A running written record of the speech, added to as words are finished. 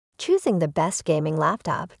Choosing the best gaming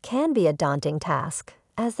laptop can be a daunting task,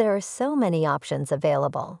 as there are so many options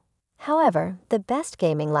available. However, the best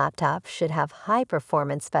gaming laptop should have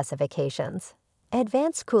high-performance specifications,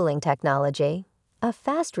 advanced cooling technology, a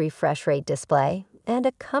fast refresh rate display, and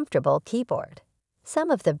a comfortable keyboard.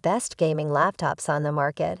 Some of the best gaming laptops on the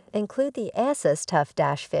market include the Asus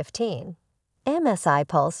TUF-15, MSI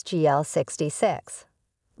Pulse GL66,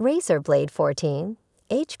 Razer Blade 14,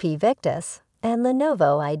 HP Victus, and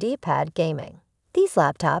Lenovo IdeaPad Gaming. These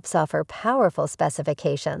laptops offer powerful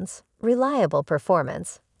specifications, reliable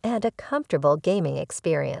performance, and a comfortable gaming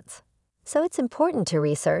experience. So it's important to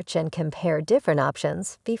research and compare different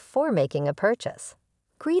options before making a purchase.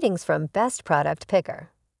 Greetings from Best Product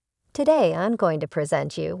Picker. Today I'm going to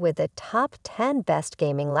present you with the top 10 best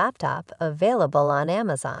gaming laptop available on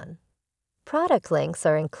Amazon. Product links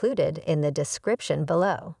are included in the description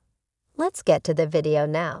below. Let's get to the video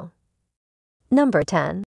now. Number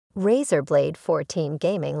 10. Razer Blade 14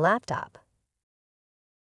 Gaming Laptop.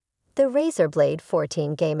 The Razer Blade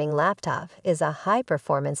 14 gaming laptop is a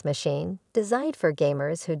high-performance machine designed for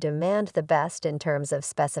gamers who demand the best in terms of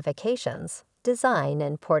specifications, design,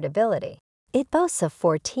 and portability. It boasts a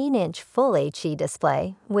 14-inch Full HD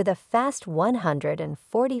display with a fast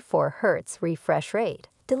 144 Hz refresh rate,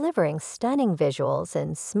 delivering stunning visuals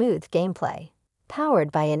and smooth gameplay. Powered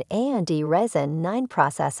by an AMD Ryzen 9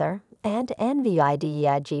 processor and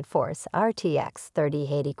NVIDIA GeForce RTX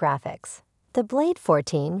 3080 graphics, the Blade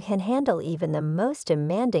 14 can handle even the most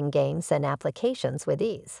demanding games and applications with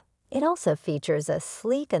ease. It also features a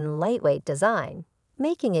sleek and lightweight design,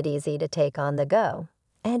 making it easy to take on the go,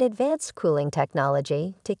 and advanced cooling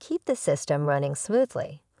technology to keep the system running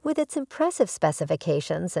smoothly. With its impressive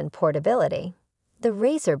specifications and portability, the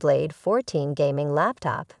Razer Blade 14 gaming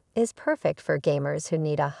laptop is perfect for gamers who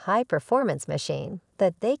need a high-performance machine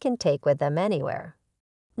that they can take with them anywhere.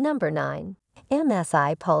 Number 9.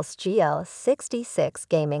 MSI Pulse GL66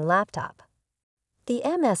 Gaming Laptop. The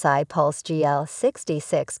MSI Pulse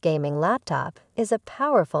GL66 gaming laptop is a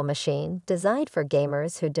powerful machine designed for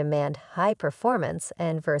gamers who demand high performance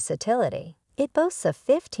and versatility. It boasts a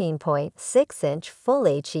 15.6-inch Full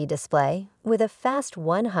HD display with a fast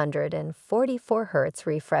 144 Hz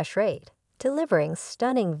refresh rate, delivering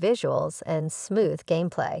stunning visuals and smooth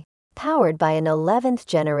gameplay. Powered by an 11th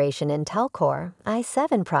generation Intel Core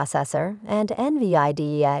i7 processor and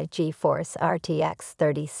NVIDIA GeForce RTX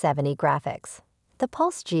 3070 graphics, the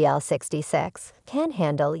Pulse GL66 can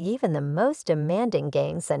handle even the most demanding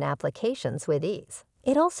games and applications with ease.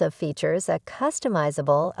 It also features a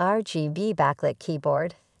customizable RGB backlit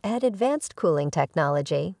keyboard and advanced cooling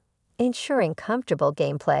technology, ensuring comfortable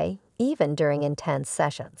gameplay even during intense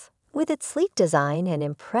sessions. With its sleek design and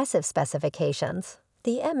impressive specifications,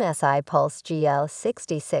 the MSI Pulse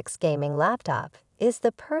GL66 gaming laptop is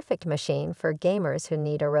the perfect machine for gamers who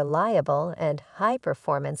need a reliable and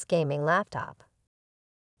high-performance gaming laptop.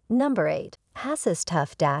 Number 8. Asus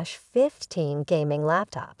TUF-15 Gaming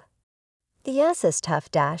Laptop. The Asus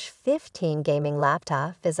TUF-15 gaming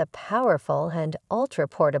laptop is a powerful and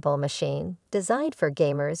ultra-portable machine designed for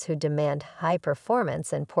gamers who demand high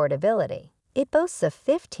performance and portability. It boasts a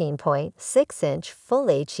 15.6-inch Full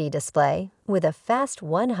HD display with a fast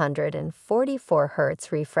 144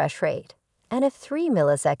 Hz refresh rate and a 3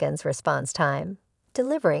 milliseconds response time,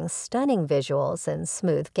 delivering stunning visuals and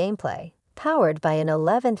smooth gameplay. Powered by an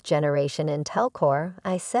 11th generation Intel Core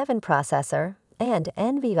i7 processor and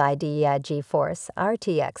NVIDIA GeForce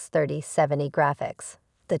RTX 3070 graphics,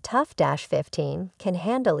 the TUF-15 can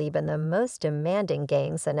handle even the most demanding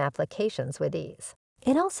games and applications with ease.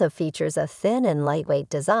 It also features a thin and lightweight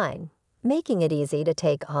design, making it easy to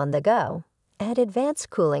take on the go, and advanced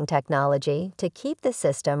cooling technology to keep the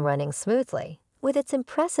system running smoothly. With its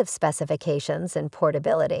impressive specifications and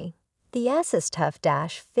portability, the Asus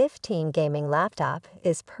TUF-15 gaming laptop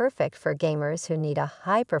is perfect for gamers who need a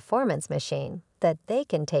high-performance machine that they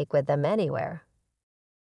can take with them anywhere.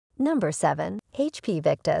 Number 7. HP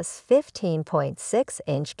Victus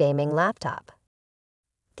 15.6-inch Gaming Laptop.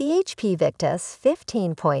 The HP Victus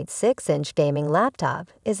 15.6-inch gaming laptop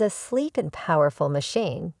is a sleek and powerful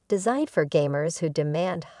machine designed for gamers who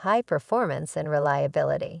demand high performance and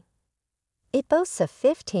reliability. It boasts a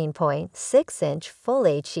 15.6-inch Full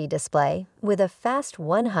HD display with a fast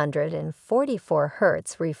 144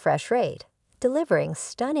 Hz refresh rate, delivering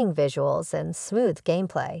stunning visuals and smooth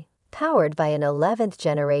gameplay. Powered by an 11th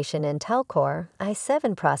generation Intel Core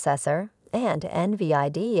i7 processor and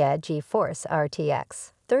NVIDIA GeForce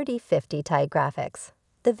RTX 3050 Ti graphics,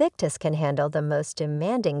 the Victus can handle the most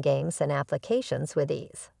demanding games and applications with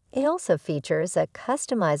ease. It also features a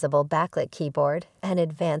customizable backlit keyboard and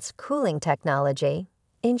advanced cooling technology,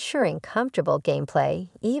 ensuring comfortable gameplay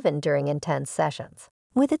even during intense sessions.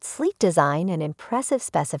 With its sleek design and impressive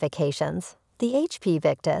specifications, the HP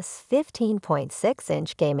Victus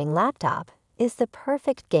 15.6-inch gaming laptop is the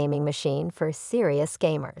perfect gaming machine for serious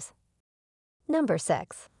gamers. Number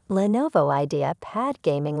 6. Lenovo IdeaPad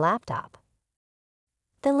Gaming Laptop.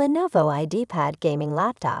 The Lenovo IdeaPad Gaming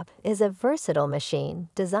Laptop is a versatile machine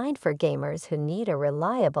designed for gamers who need a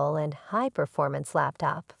reliable and high-performance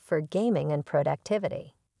laptop for gaming and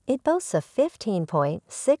productivity. It boasts a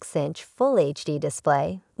 15.6-inch Full HD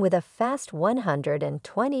display with a fast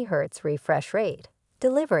 120 Hz refresh rate,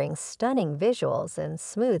 delivering stunning visuals and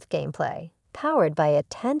smooth gameplay. Powered by a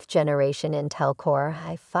 10th generation Intel Core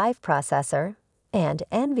i5 processor and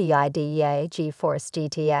NVIDIA GeForce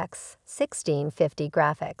GTX 1650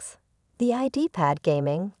 graphics, the IdeaPad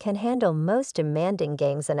Gaming can handle most demanding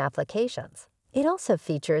games and applications. It also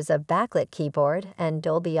features a backlit keyboard and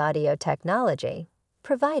Dolby Audio technology,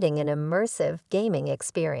 providing an immersive gaming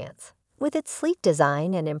experience. With its sleek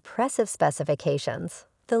design and impressive specifications,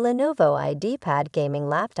 the Lenovo IdeaPad Gaming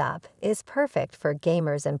Laptop is perfect for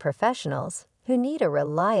gamers and professionals who need a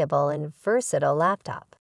reliable and versatile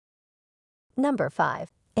laptop. Number 5.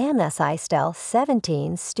 MSI Stealth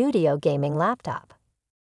 17 Studio Gaming Laptop.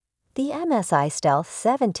 The MSI Stealth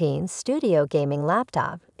 17 Studio Gaming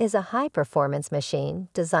Laptop is a high-performance machine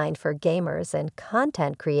designed for gamers and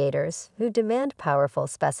content creators who demand powerful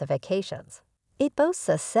specifications. It boasts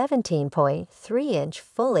a 17.3-inch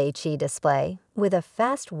Full HD display with a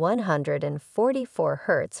fast 144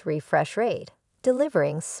 Hz refresh rate,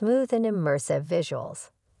 delivering smooth and immersive visuals.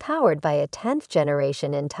 Powered by a 10th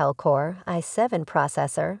generation Intel Core i7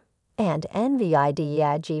 processor and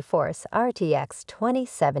NVIDIA GeForce RTX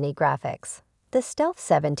 2070 graphics, the Stealth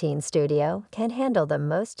 17 Studio can handle the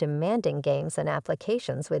most demanding games and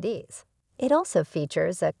applications with ease. It also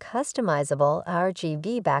features a customizable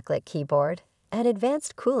RGB backlit keyboard and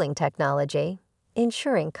advanced cooling technology,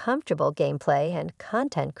 ensuring comfortable gameplay and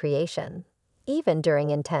content creation, even during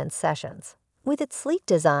intense sessions. With its sleek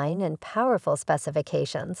design and powerful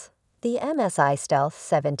specifications, the MSI Stealth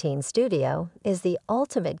 17 Studio is the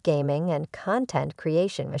ultimate gaming and content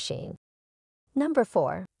creation machine. Number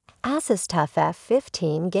 4. Asus TUF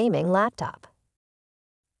F15 Gaming Laptop.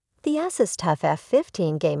 The Asus TUF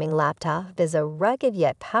F15 Gaming Laptop is a rugged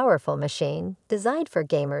yet powerful machine designed for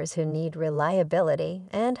gamers who need reliability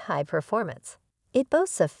and high performance. It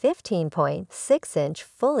boasts a 15.6-inch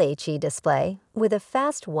Full HD display with a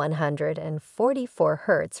fast 144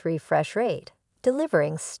 Hz refresh rate,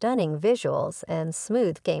 delivering stunning visuals and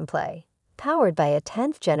smooth gameplay. Powered by a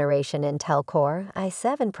 10th generation Intel Core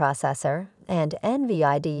i7 processor and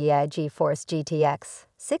NVIDIA GeForce GTX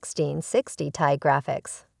 1660 Ti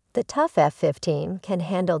graphics, the TUF F15 can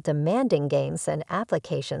handle demanding games and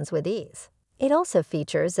applications with ease. It also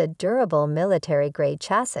features a durable military-grade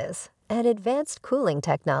chassis and advanced cooling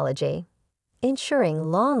technology,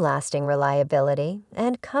 ensuring long-lasting reliability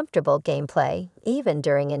and comfortable gameplay even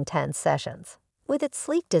during intense sessions. With its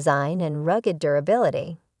sleek design and rugged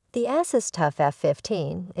durability, the Asus TUF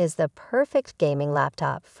F15 is the perfect gaming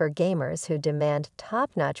laptop for gamers who demand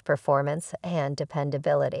top-notch performance and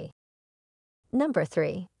dependability. Number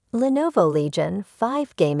 3. Lenovo Legion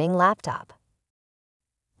 5 Gaming Laptop.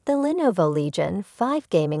 The Lenovo Legion 5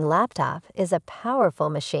 Gaming Laptop is a powerful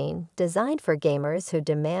machine designed for gamers who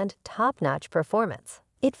demand top-notch performance.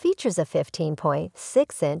 It features a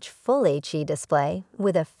 15.6-inch Full HD display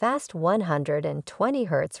with a fast 120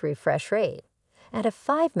 Hz refresh rate and a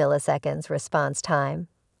 5 milliseconds response time,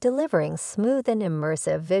 delivering smooth and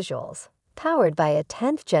immersive visuals. Powered by a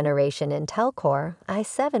 10th generation Intel Core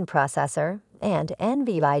i7 processor and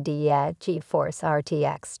NVIDIA GeForce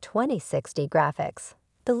RTX 2060 graphics,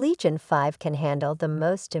 the Legion 5 can handle the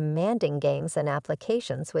most demanding games and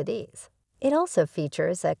applications with ease. It also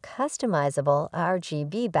features a customizable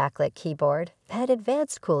RGB backlit keyboard and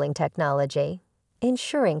advanced cooling technology,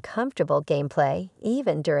 ensuring comfortable gameplay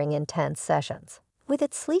even during intense sessions. With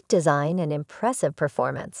its sleek design and impressive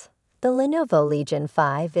performance, the Lenovo Legion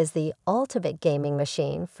 5 is the ultimate gaming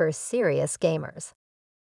machine for serious gamers.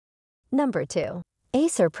 Number 2.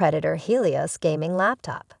 Acer Predator Helios Gaming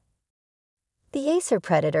Laptop. The Acer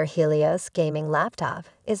Predator Helios Gaming Laptop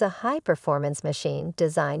is a high-performance machine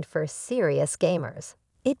designed for serious gamers.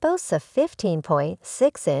 It boasts a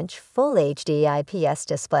 15.6-inch Full HD IPS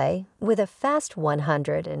display with a fast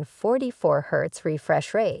 144 Hz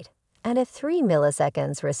refresh rate and a 3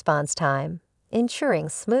 milliseconds response time, ensuring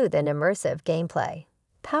smooth and immersive gameplay.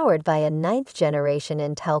 Powered by a 9th generation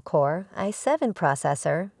Intel Core i7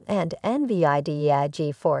 processor and NVIDIA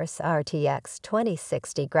GeForce RTX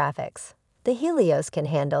 2060 graphics, The Helios can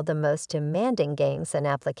handle the most demanding games and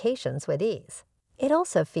applications with ease. It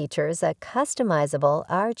also features a customizable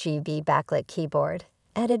RGB backlit keyboard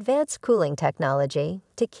and advanced cooling technology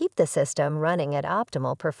to keep the system running at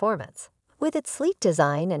optimal performance. With its sleek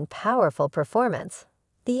design and powerful performance,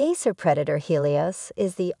 the Acer Predator Helios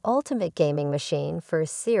is the ultimate gaming machine for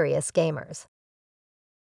serious gamers.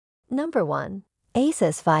 Number 1.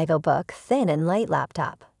 Asus VivoBook Thin and Light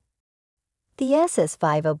Laptop. The Asus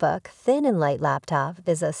VivoBook Thin and Light Laptop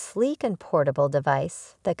is a sleek and portable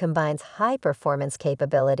device that combines high-performance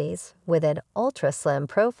capabilities with an ultra-slim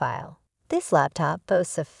profile. This laptop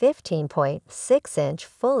boasts a 15.6-inch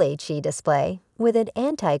Full HD display with an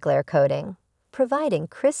anti-glare coating, providing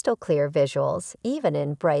crystal-clear visuals even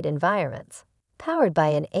in bright environments. Powered by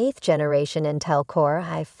an 8th-generation Intel Core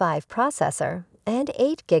i5 processor and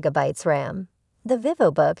 8 GB RAM, the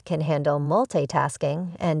VivoBook can handle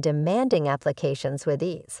multitasking and demanding applications with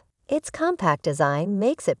ease. Its compact design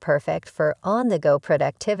makes it perfect for on-the-go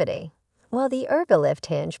productivity, while the ErgoLift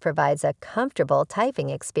hinge provides a comfortable typing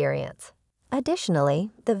experience. Additionally,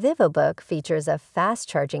 the VivoBook features a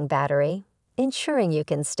fast-charging battery, ensuring you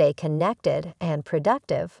can stay connected and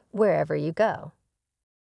productive wherever you go.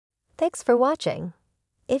 Thanks for watching.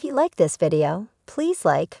 If you like this video, please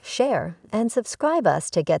like, share, and subscribe us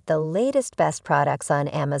to get the latest best products on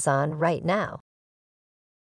Amazon right now.